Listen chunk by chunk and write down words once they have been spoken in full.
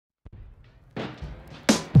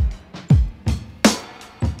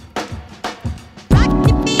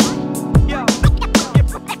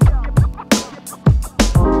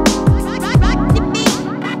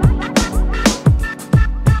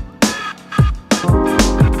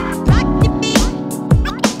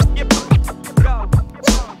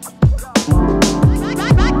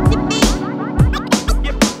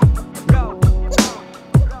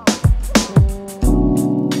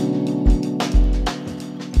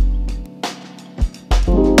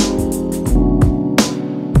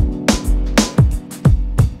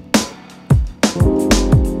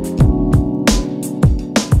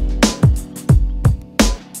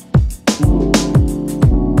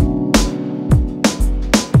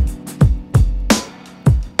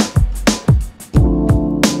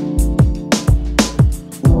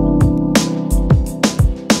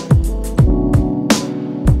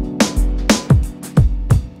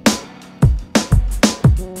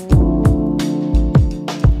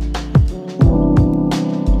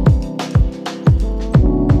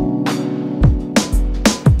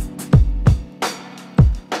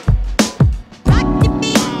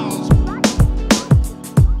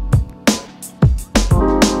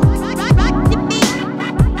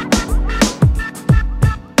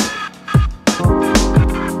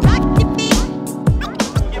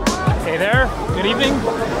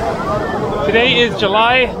is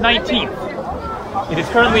July 19th. It is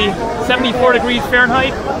currently 74 degrees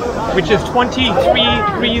Fahrenheit, which is 23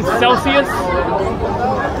 degrees Celsius.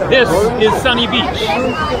 This is Sunny Beach.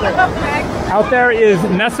 Out there is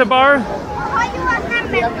Nesebar.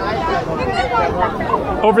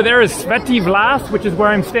 Over there is Sveti Vlas, which is where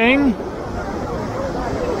I'm staying.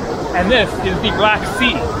 And this is the Black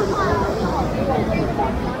Sea.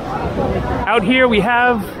 Out here we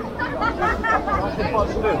have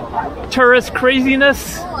tourist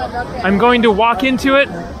craziness. I'm going to walk into it,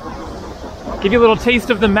 give you a little taste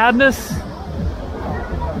of the madness.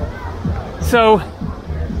 So,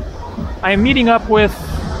 I am meeting up with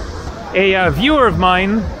a viewer of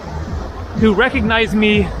mine who recognized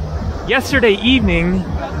me yesterday evening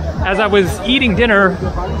as I was eating dinner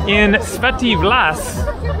in Sveti Vlas.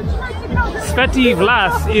 Sveti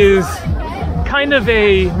Vlas is kind of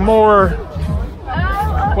a more,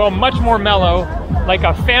 well, much more mellow, like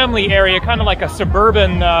a family area, kind of like a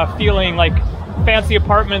suburban feeling, like fancy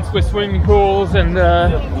apartments with swimming pools and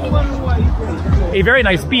a very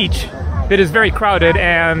nice beach that is very crowded,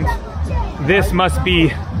 and this must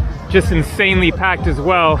be just insanely packed as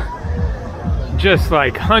well. Just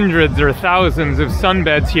like hundreds or thousands of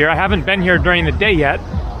sunbeds here. I haven't been here during the day yet.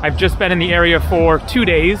 I've just been in the area for 2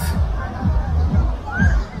 days.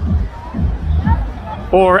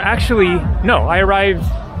 Or actually, no, I arrived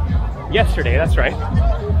yesterday, that's right.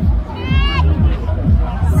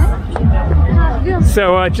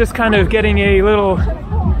 So just kind of getting a little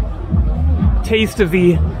taste of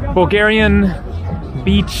the Bulgarian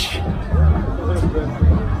beach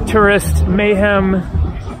tourist mayhem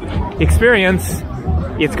experience.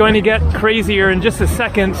 It's going to get crazier in just a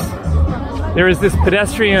second. There is this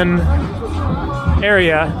pedestrian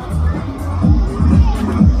area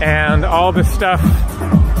and all the stuff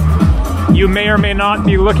you may or may not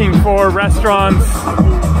be looking for, restaurants,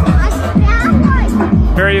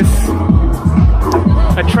 various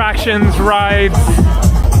attractions, rides,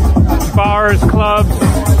 bars, clubs,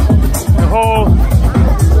 the whole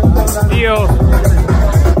deal.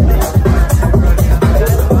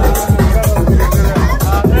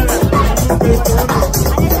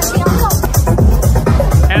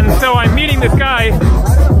 And so I'm meeting this guy,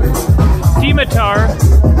 Dimitar.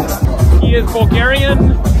 He is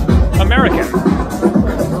Bulgarian American,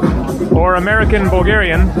 or American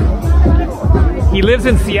Bulgarian. He lives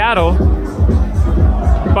in Seattle,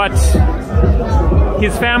 but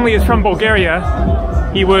his family is from Bulgaria.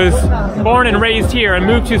 He was born and raised here and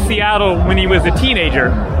moved to Seattle when he was a teenager.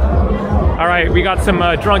 All right, we got some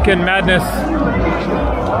drunken madness.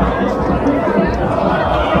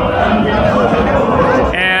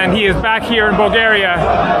 And he is back here in Bulgaria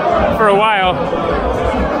for a while.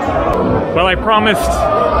 Well, I promised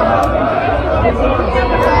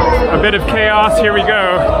a bit of chaos. Here we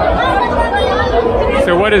go.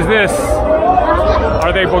 So what is this?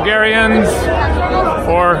 Are they Bulgarians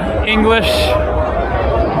or English?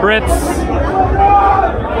 Brits?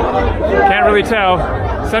 Can't really tell.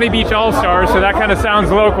 Sunny Beach All-Stars, so that kind of sounds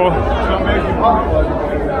local.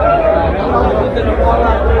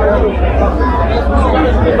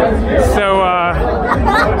 So,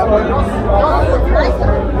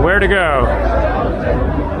 where to go?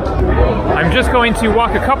 I'm just going to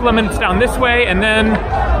walk a couple of minutes down this way, and then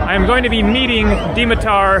I'm going to be meeting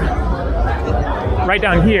Dimitar right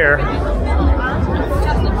down here.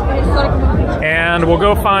 And we'll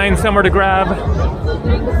go find somewhere to grab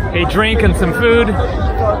a drink and some food.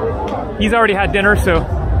 He's already had dinner, so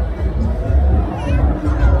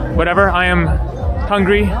whatever. I am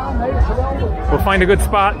hungry. We'll find a good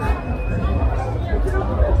spot.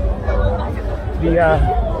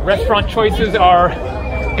 The restaurant choices are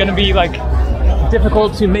going to be like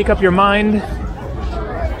difficult to make up your mind.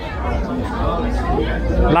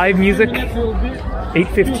 Live music,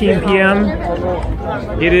 8:15 p.m.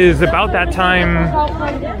 It is about that time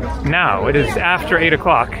now. It is after 8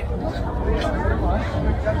 o'clock.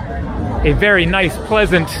 A very nice,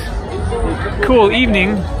 pleasant, cool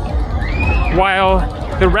evening, while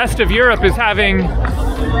the rest of Europe is having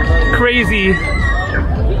crazy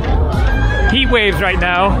heat waves right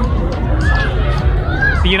now.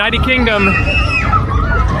 The United Kingdom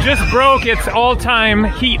just broke its all-time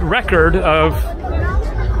heat record of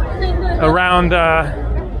around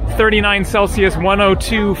 39 Celsius,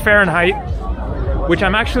 102 Fahrenheit, which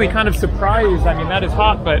I'm actually kind of surprised. I mean, that is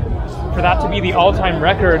hot, but for that to be the all-time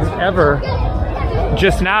record ever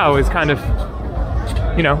just now is kind of,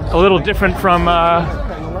 you know, a little different from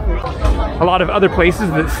a lot of other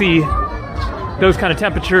places that see those kind of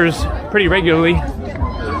temperatures pretty regularly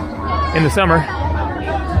in the summer.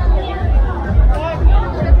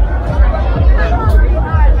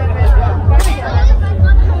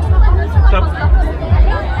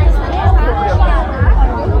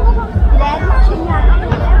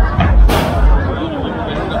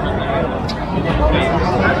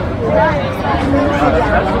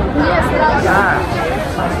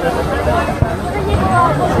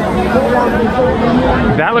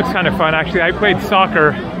 That looks kind of fun, actually. I played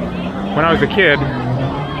soccer when I was a kid.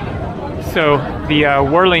 So the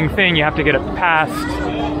whirling thing, you have to get it passed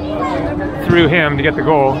through him to get the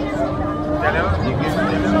goal.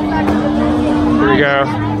 Here we go.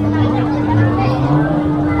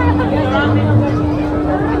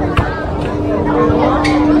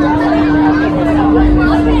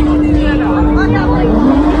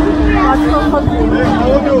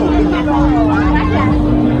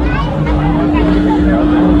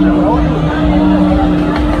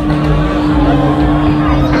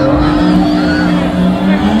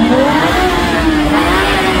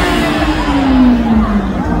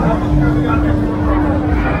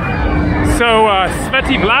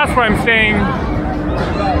 Blast, where I'm staying,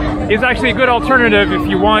 is actually a good alternative if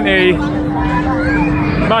you want a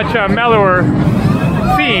much mellower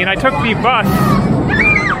scene. I took the bus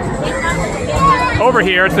over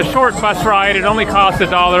here. It's a short bus ride. It only costs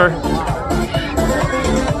 $1.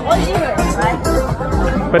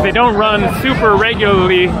 But they don't run super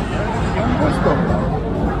regularly,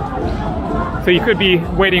 so you could be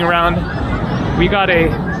waiting around. We got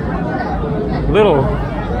a little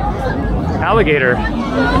alligator.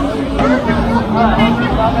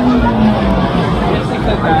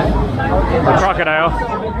 The crocodile.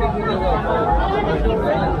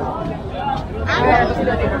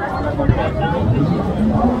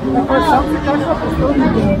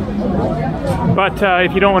 But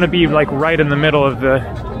if you don't want to be like right in the middle of the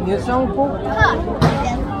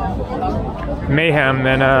mayhem,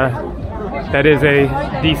 then that is a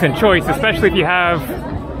decent choice, especially if you have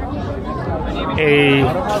a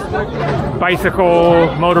bicycle,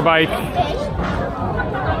 motorbike.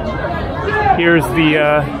 Here's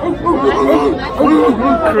the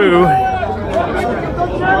crew.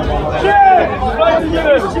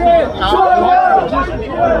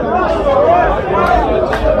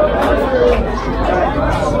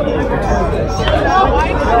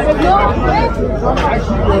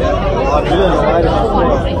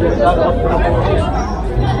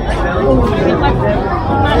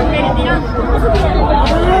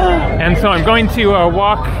 And so I'm going to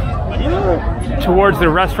walk towards the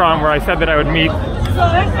restaurant where I said that I would meet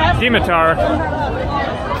Dimitar.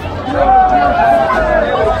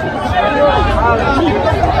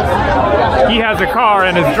 He has a car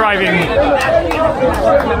and is driving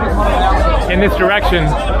in this direction.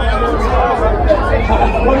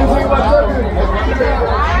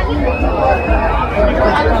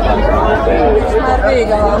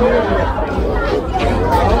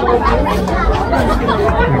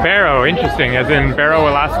 Barrow, interesting, as in Barrow,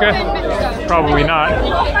 Alaska? Probably not.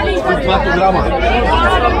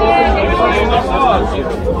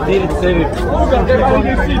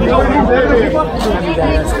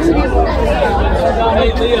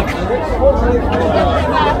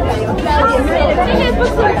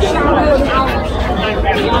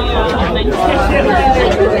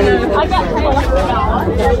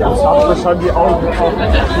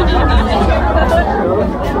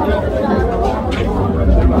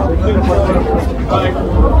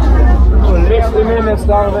 Minutes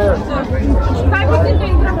down there.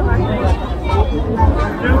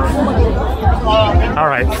 All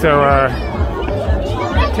right, so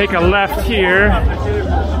take a left here.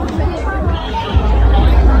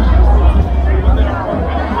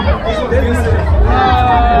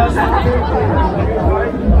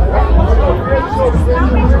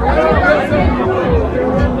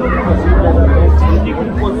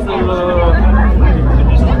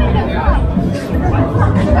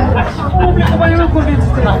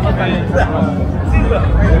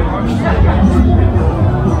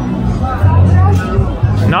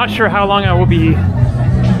 Not sure how long I will be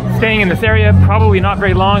staying in this area. Probably not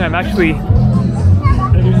very long. I'm actually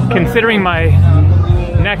considering my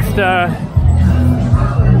next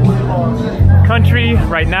country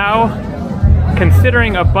right now,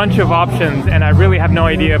 considering a bunch of options, and I really have no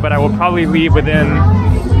idea, but I will probably leave within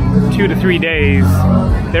 2 to 3 days.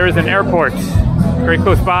 There is an airport very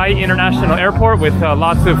close by, international airport with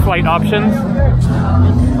lots of flight options.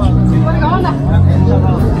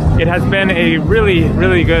 It has been a really,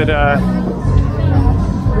 really good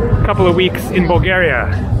couple of weeks in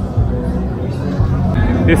Bulgaria.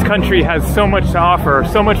 This country has so much to offer,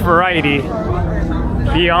 so much variety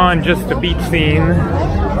beyond just the beach scene.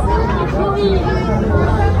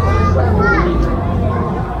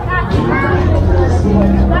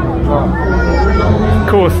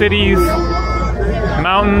 Cool cities,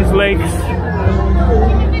 mountains, lakes,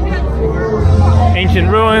 ancient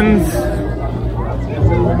ruins.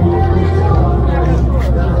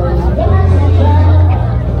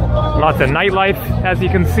 Lots of nightlife, as you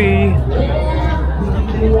can see.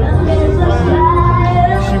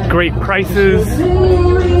 great prices.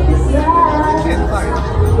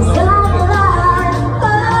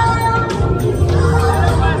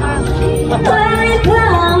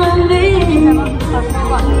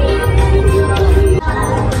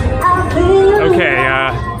 Okay,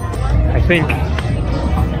 I think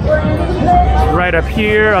right up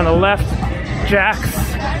here on the left, Jack's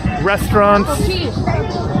Restaurant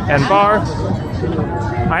and Bar.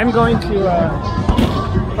 I'm going to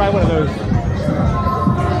try one of those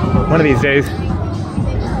one of these days.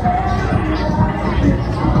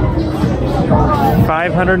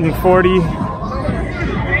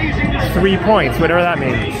 543 points, whatever that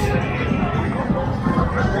means.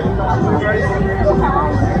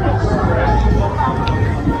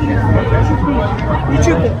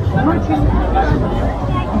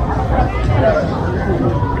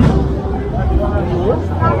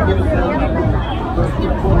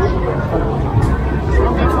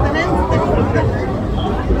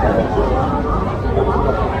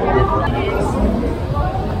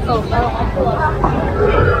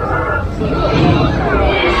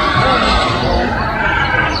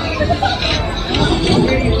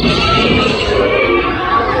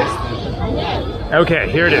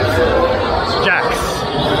 Okay, here it is. Jack's.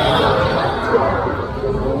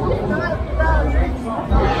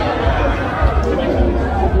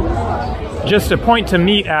 Just a point to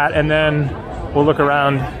meet at, and then we'll look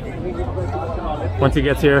around once he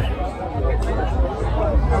gets here.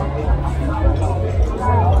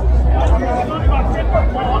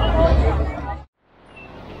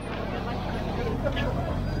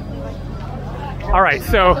 All right,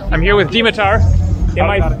 so I'm here with Dimitar.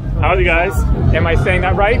 Howdy guys. Am I saying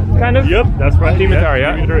that right, kind of? Yep, that's right. Dimitar,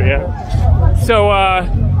 yeah? Dimitar, yeah. So,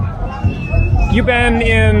 you've been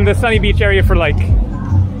in the Sunny Beach area for like,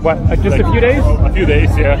 what, just like a few days? A few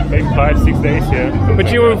days, yeah. Maybe 5-6 days, yeah.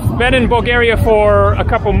 But you've been in Bulgaria for a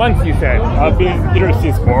couple months, you said? I've been here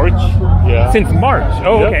since March, yeah. Since March?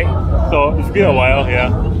 Oh, yep. Okay. So, it's been a while,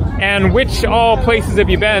 yeah. And which all places have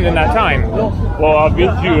you been in that time? Well, I've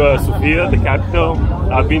been to Sofia, the capital.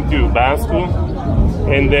 I've been to Bansko.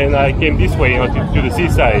 And then I came this way, you know, to the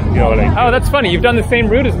seaside, you know, like. Oh, that's funny. You've done the same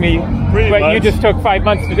route as me, but much. You just took 5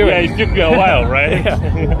 months to do it. Yeah, it took me a while, right?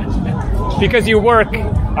 Because you work.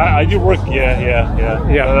 I do work, yeah. Yeah,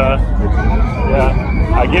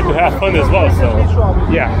 I get to have fun as well, so.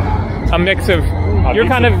 Yeah. A mix of, you're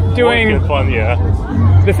kind of doing fun, yeah.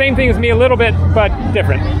 The same thing as me a little bit, but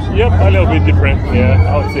different. Yep, a little bit different,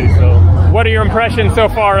 yeah, I would say so. What are your impressions so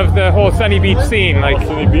far of the whole Sunny Beach scene? Like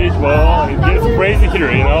Sunny Beach, well, it gets crazy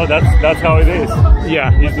here, you know, that's how it is.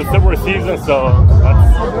 Yeah. It's the summer season, so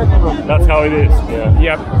that's how it is, yeah.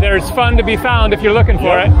 Yep, there's fun to be found if you're looking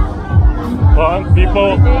for it. Fun,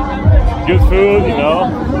 people, good food, you know.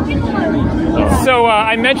 So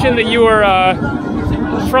I mentioned that you were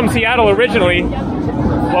from Seattle originally.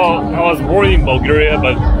 Well, I was born in Bulgaria,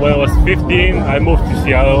 but when I was 15, I moved to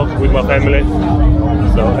Seattle with my family.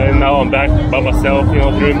 So, and now I'm back by myself, you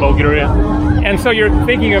know, here in Bulgaria. And so you're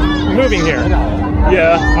thinking of moving here?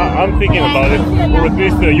 Yeah, I'm thinking about it, or at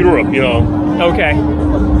least Europe, you know. Okay.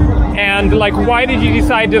 And like, why did you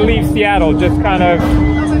decide to leave Seattle? Just kind of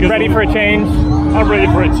ready for a change? I'm ready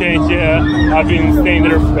for a change, yeah. I've been staying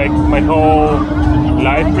there like my whole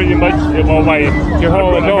life, pretty much. Well, your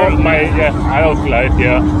whole adult life, yeah.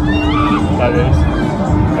 That is.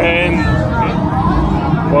 And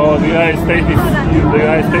well, the United States is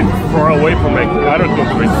far away from like other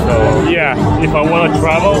countries, so yeah. If I want to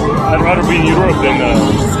travel, I'd rather be in Europe than the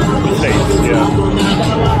States,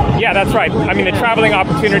 yeah. Yeah, that's right. I mean, the traveling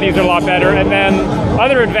opportunities are a lot better, and then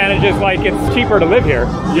other advantages like it's cheaper to live here.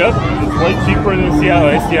 Yep, it's way cheaper than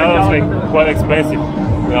Seattle. Seattle is like quite expensive.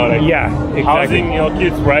 You know, like yeah, exactly. Housing, you know,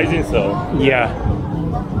 kids rising, so yeah.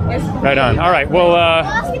 Right on. All right. Well,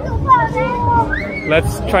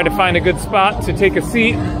 let's try to find a good spot to take a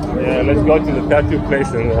seat. Yeah, let's go to the tattoo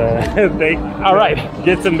place and all right.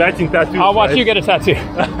 Get some matching tattoos. I'll watch you get a tattoo.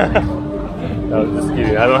 No, just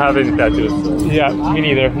kidding. I don't have any tattoos. Yeah, me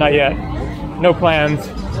neither. Not yet. No plans.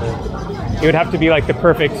 It would have to be like the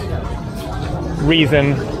perfect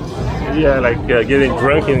reason. Yeah, like getting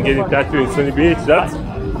drunk and getting tattooed in Sunny Beach. That's,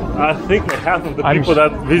 I think like half of the people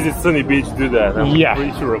that visit Sunny Beach do that. I'm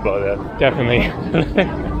pretty sure about that. Definitely.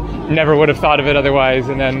 Never would have thought of it otherwise.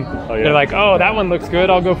 And then they're like, oh, that one looks good.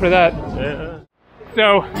 I'll go for that. Yeah.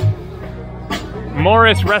 So,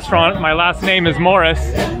 Morris Restaurant. My last name is Morris.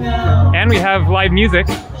 And we have live music.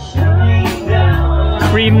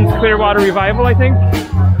 Creedence Clearwater Revival, I think.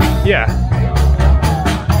 Yeah.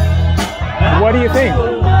 What do you think?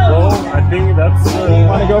 Well, I think that's...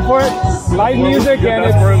 Want to go for it? Live music, and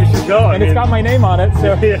that's where we should go. And it's got my name on it,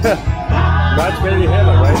 so... Yeah. That's very heavy,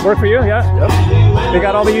 right? Work for you? Yeah? Yep. They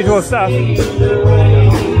got all the usual stuff.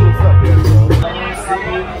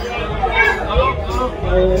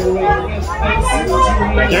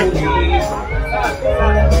 Thank you.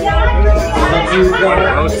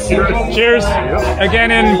 Cheers. Cheers.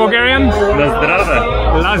 Again in Bulgarian? Na zdrave.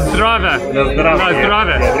 La zdrave. Na zdrave. La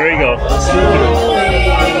zdrave. Yeah, there you go.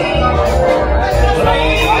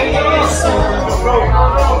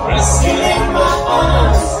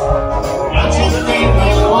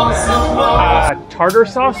 Tartar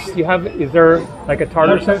sauce? You have? Is there like a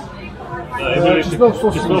tartar sauce? It's no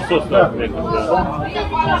sauce.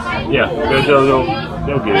 Yeah,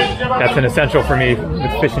 they'll get it. That's an essential for me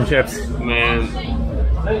with fish and chips. Man,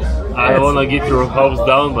 I don't want to get your hopes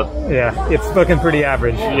down, but Yeah, it's looking pretty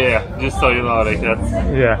average. yeah, just so you know, like that's.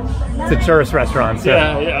 Yeah, it's a tourist restaurant. So.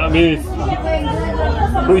 Yeah, I mean, it's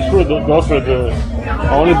pretty sure those are the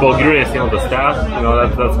only Bulgarians, the staff,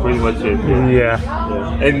 that's pretty much it. Yeah.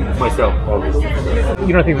 And myself, obviously.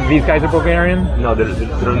 You don't think that these guys are Bulgarian? No,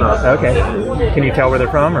 they're not. Okay. Can you tell where they're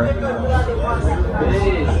from, or?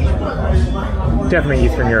 Definitely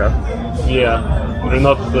Eastern Europe. Yeah, they're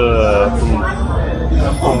not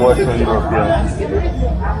from Western Europe, yeah.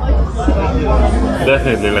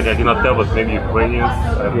 Definitely, like I cannot tell, but maybe Ukrainians.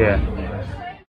 Yeah.